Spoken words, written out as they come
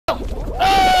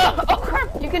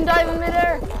can dive in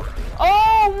midair.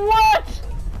 Oh, what?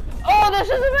 Oh, this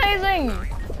is amazing.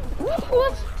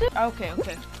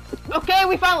 Okay,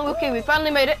 we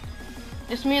finally made it.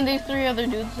 Just me and these 3 other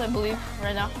dudes, I believe,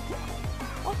 right now.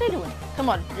 What's they doing? Come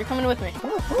on, you're coming with me.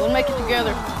 We'll make it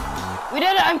together. We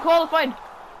did it, I'm qualified.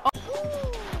 Oh.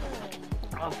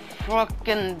 A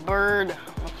fucking bird,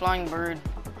 a flying bird.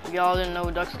 Y'all didn't know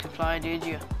ducks could fly, did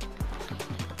you?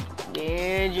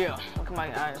 Did you? Look at my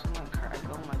eyes, I'm gonna cry,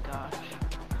 oh my gosh.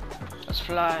 Let's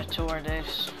fly to our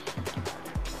days.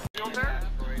 Over there?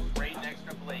 Right next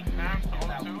to Blake. Dude,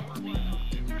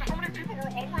 how many people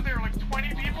were over there? Like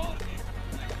 20 people?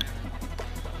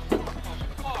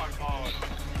 Oh, God.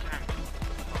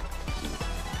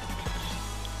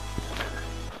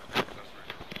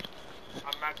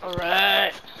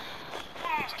 Alright.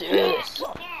 Let's do this.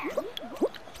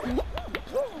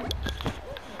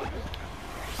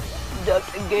 Duck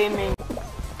gaming.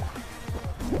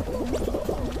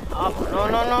 Oh,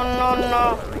 no.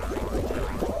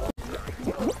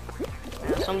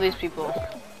 Man, some of these people,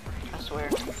 I swear,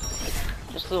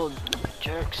 just little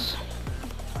jerks.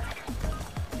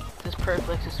 This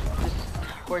perfect, this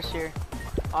horse here,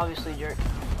 obviously jerk.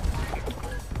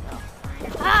 No.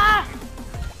 Ah!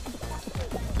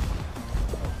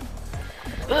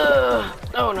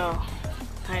 Oh no.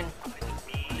 Fine.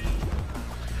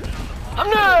 I'm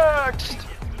next!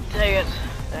 Dang it.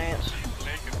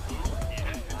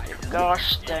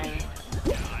 Gosh dang.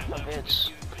 A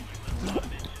bitch.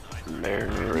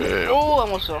 Oh,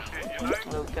 almost so.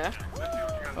 Okay.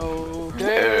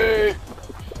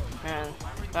 Man,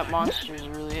 that monster is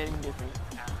really hitting different.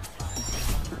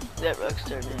 That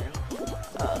Rockstar, man.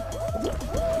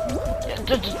 Yeah,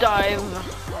 just dive.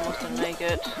 Almost didn't make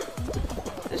it.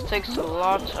 This takes a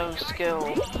lot of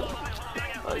skill.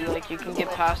 But like, you can get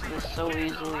past this so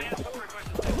easily.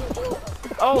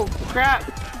 Oh, crap.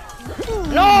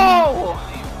 No!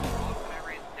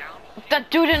 If that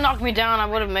dude didn't knock me down, I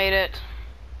would have made it.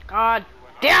 God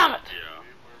damn it!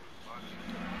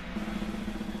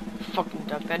 Fucking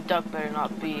duck. That duck better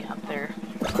not be up there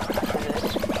after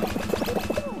this.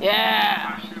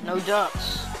 Yeah! No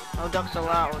ducks. No ducks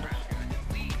allowed.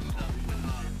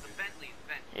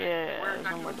 Yeah,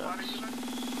 no more ducks.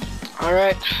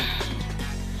 Alright.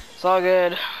 It's all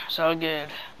good. It's all good.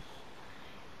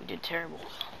 We did terrible.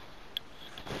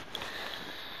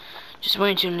 Just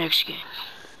wait until the next game.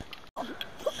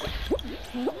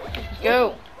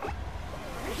 Go!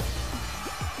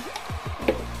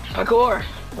 Parkour!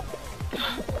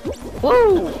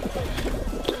 Woo!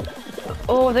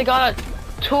 Oh, they got a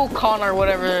toucan or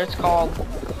whatever it's called.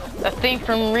 That thing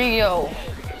from Rio.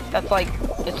 That's like,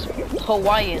 it's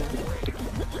Hawaiian.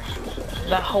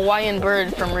 That Hawaiian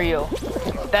bird from Rio.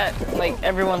 That, like,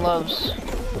 everyone loves.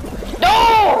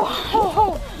 No!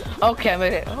 Oh! Okay, I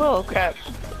made it. Oh, crap.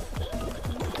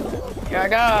 Here I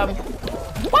go.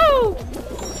 Woo!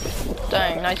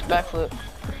 Dang, nice backflip.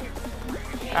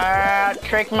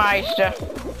 Trickmeister.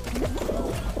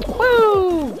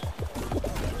 Woo!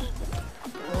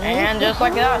 And just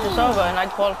like that, it's over, and I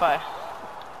qualify.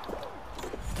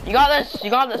 You got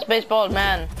this, baseball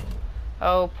man.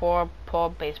 Oh, poor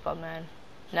baseball man.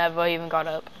 Never even got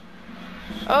up.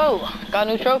 Oh, got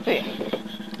a new trophy.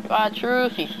 Got a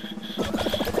trophy.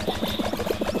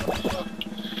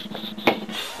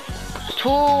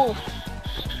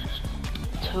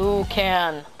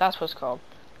 Toucan. That's what it's called.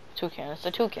 Toucan. It's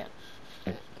a toucan.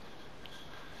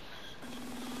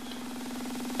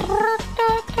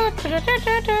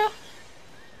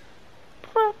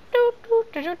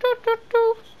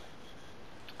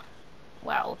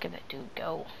 Wow, look at that dude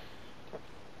go.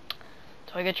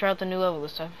 So I get to try out the new level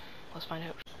this time. Let's find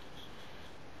out.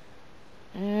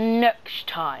 Next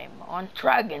time on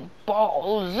Dragon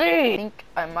Ball Z. I think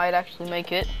I might actually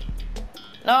make it.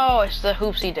 No, it's the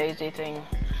Hoopsie Daisy thing.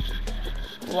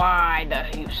 Why the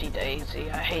Hoopsie Daisy?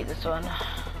 I hate this one.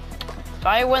 If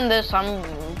I win this, I'm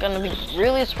gonna be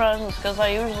really surprised because I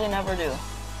usually never do.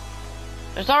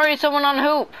 There's already someone on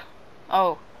Hoop.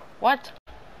 Oh, what?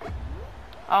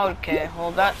 Okay,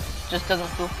 well that just doesn't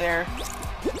feel fair.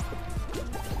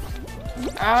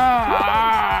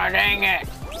 Ah, dang it.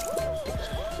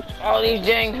 All these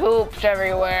dang hoops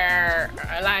everywhere,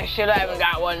 and I should have even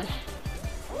got one.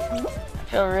 I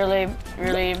feel really,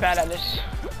 really bad at this.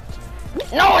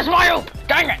 No, it's my hoop!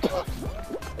 Dang it!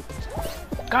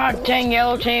 God dang,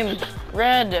 yellow team.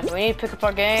 Red, we need to pick up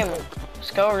our game.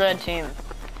 Let's go, red team.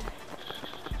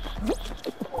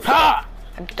 Ha!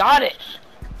 I got it!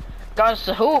 Got us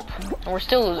the hoop, and we're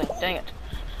still losing. Dang it.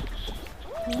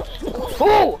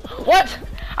 Ooh! What?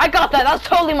 I got that! That's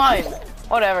totally mine!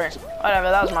 Whatever,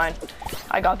 that was mine.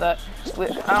 I got that.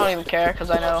 I don't even care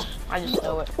because I know. I just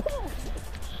know it.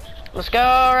 Let's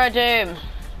go, red team.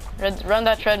 Run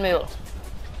that treadmill.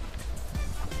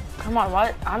 Come on,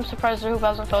 what? I'm surprised the hoop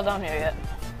hasn't fell down here yet.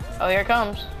 Oh, here it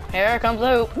comes. Here comes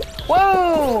the hoop.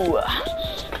 Whoa!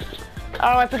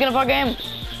 Alright, picking up our game.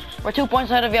 We're 2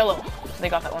 points ahead of yellow. They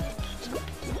got that one.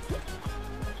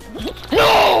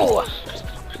 No!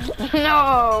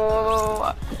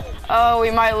 No! Oh,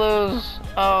 we might lose.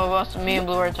 Oh, us, me and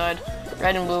blue are tied.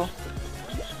 Red and blue.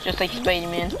 Just like Spady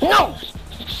Man. No!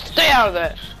 Stay out of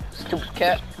there, stupid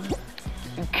cat.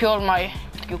 You killed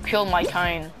my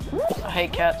kind. I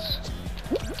hate cats.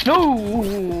 No!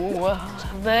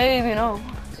 Baby, no.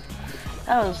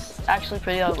 That was actually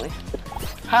pretty ugly.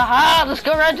 Haha, let's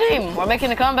go red team. We're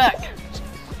making a comeback.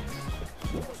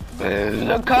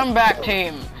 The comeback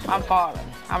team. I'm falling.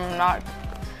 I'm not.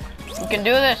 We can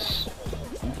do this.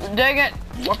 Dang it.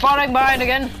 We're falling behind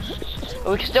again.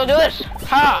 But we can still do this.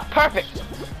 Ha! Perfect.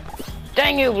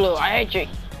 Dang you, blue. I hate you.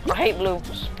 I hate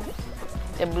blues.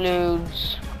 The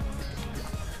blues.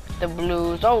 The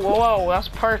blues. Oh, whoa, that's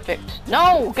perfect.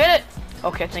 No! Get it!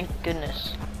 Okay, thank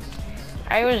goodness.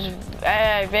 I was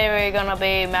very gonna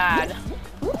be mad.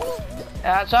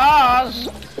 That's ours!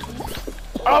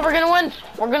 Oh, we're gonna win!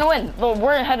 We're gonna win! Well,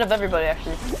 we're ahead of everybody,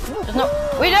 actually.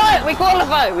 We did it! We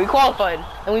qualified! We qualified!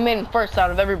 And we made it first out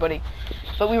of everybody.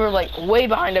 But we were, like, way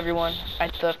behind everyone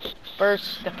at the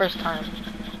first time.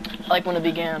 Like, when it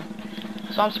began.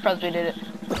 So I'm surprised we did it.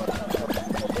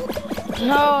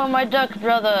 No, my duck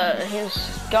brother.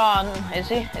 He's gone. Is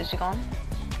he? Is he gone?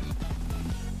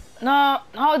 No.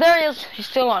 Oh, there he is. He's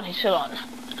still on. He's still on.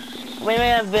 We may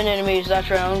have been enemies that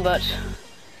round, but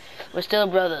we're still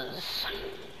brothers.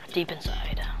 Deep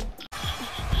inside.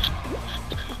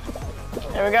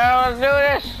 There we go. Let's do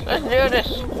this. Let's do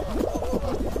this.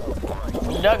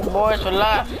 Duck boys for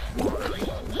life.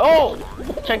 Oh!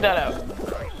 Check that out.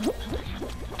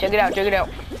 Check it out. Check it out.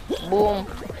 Boom.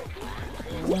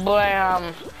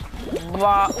 Blam.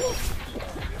 Bop.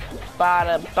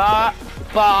 Bada bop.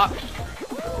 Bop.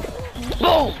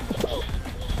 Boom!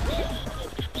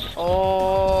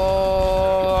 Oh,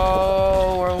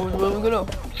 where we gonna go?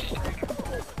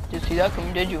 Did you see that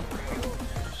coming, did you?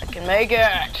 I can make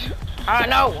it! Ah,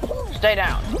 no! Stay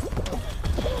down.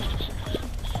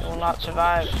 You will not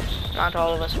survive. Not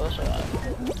all of us will survive.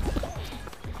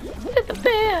 Look at the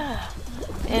bear!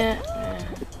 Yeah.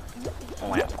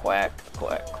 Quack, quack,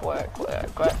 quack, quack, quack,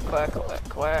 quack, quack, quack,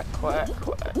 quack, quack,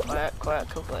 quack, quack, quack,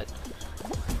 quack.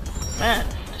 Man,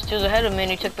 this dude's ahead of me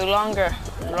and he took the longer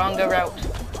route.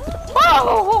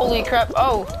 Whoa! Holy crap!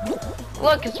 Oh,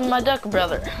 look, it's my duck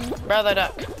brother, brother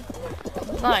duck.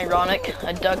 Not ironic,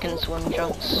 a duck in swim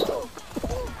trunks.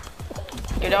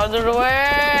 Get out of the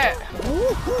way!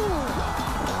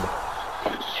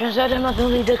 Turns out I'm not the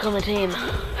only duck on the team.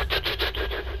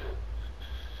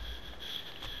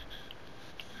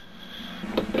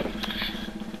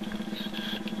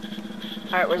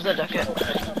 Alright, where's the duck at?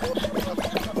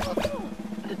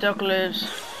 The duck lives.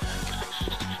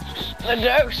 The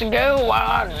ducks go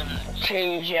on to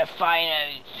your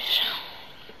finals.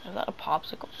 Is that a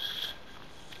popsicle?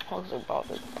 What looks like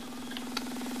popsicle?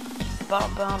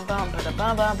 Bum bum bum ba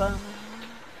bum bum bum.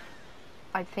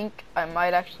 I think I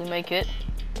might actually make it.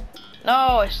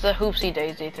 No, it's the Hoopsie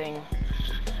Daisy thing.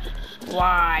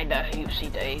 Why the Hoopsie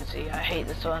Daisy? I hate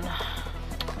this one.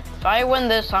 If I win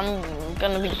this, I'm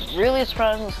gonna be really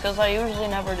surprised because I usually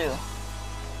never do.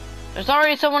 There's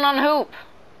already someone on hoop.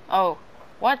 Oh,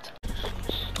 what?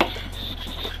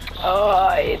 Oh,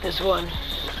 I hate this one.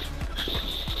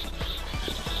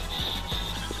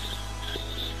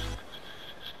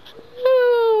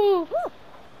 Woo!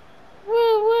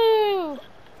 Woo woo!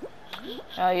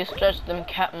 You stretch them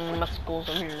cat muscles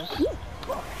of yours.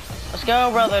 Let's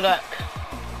go, brother duck.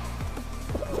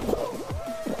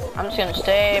 I'm just gonna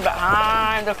stay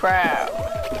behind the crowd.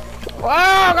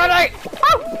 Whoa, good night!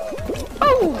 Oh!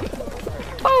 Oh!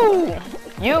 Oh!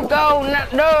 You go!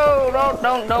 No!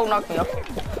 Don't knock me off.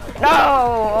 No!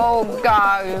 Oh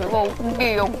God! Oh,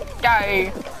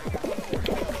 okay.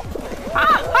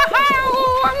 Ah!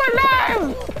 I'm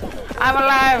alive! I'm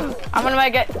alive! I'm gonna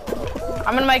make it!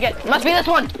 I'm gonna make it! Must be this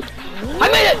one! I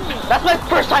made it! That's my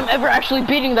first time ever actually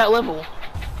beating that level.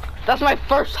 That's my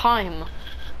first time.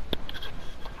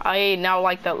 I now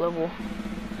like that level.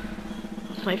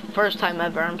 It's my first time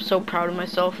ever. I'm so proud of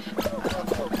myself.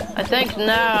 I think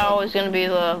now is gonna be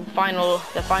the final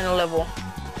level,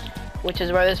 which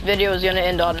is where this video is gonna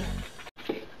end on.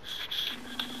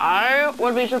 I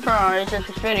would be surprised if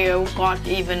this video got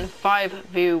even 5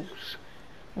 views.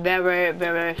 Very,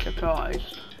 very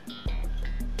surprised.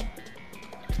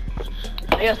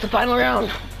 Yes, the final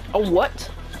round. Oh, what?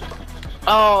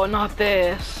 Oh, not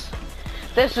this.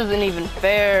 This isn't even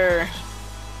fair.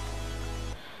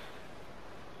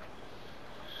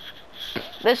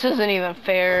 This isn't even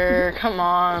fair. Come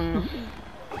on.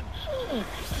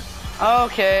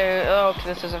 Okay. Oh,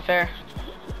 this isn't fair.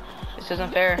 This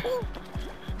isn't fair.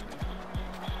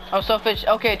 Oh, so fish.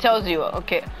 Okay, it tells you.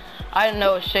 Okay. I didn't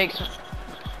know it shakes.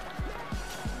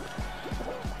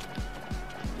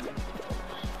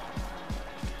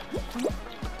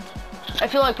 I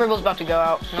feel like Pribble's about to go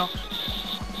out. No?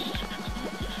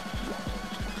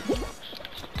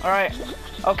 Alright.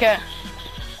 Okay.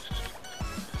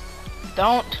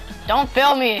 Don't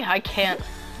fail me. I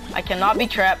cannot be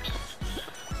trapped.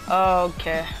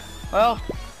 Okay. Well,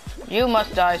 you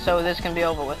must die so this can be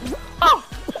over with. Oh!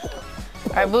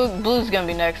 Alright, blue's gonna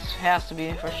be next. Has to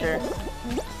be, for sure.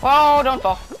 Whoa, don't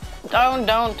fall.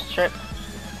 Don't trip.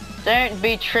 Don't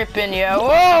be tripping, yo.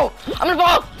 Whoa! I'm gonna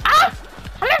fall! Ah!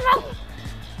 I'm gonna fall!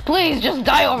 Please, just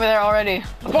die over there already.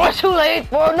 Before it's too late.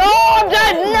 Oh, no, I'm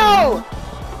dead! No!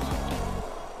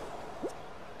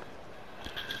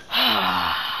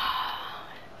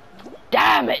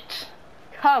 Damn it!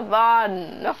 Come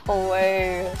on, no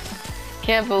way.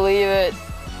 Can't believe it.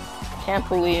 Can't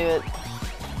believe it.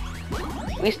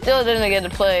 We still didn't get to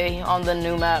play on the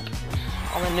new map.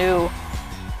 On the new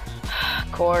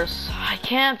course. I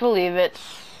can't believe it.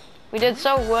 We did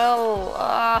so well.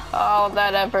 All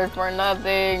that effort for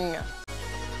nothing.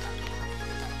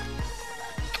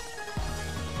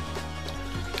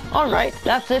 Alright,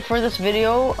 that's it for this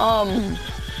video.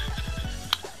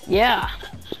 Yeah.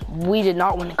 We did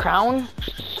not win the crown.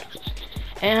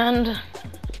 And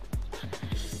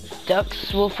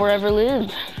ducks will forever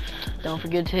live. Don't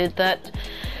forget to hit that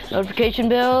notification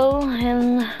bell,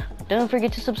 and don't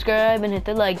forget to subscribe and hit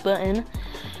the like button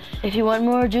if you want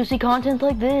more juicy content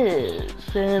like this.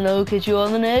 And I'll catch you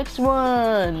on the next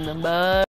one. Bye.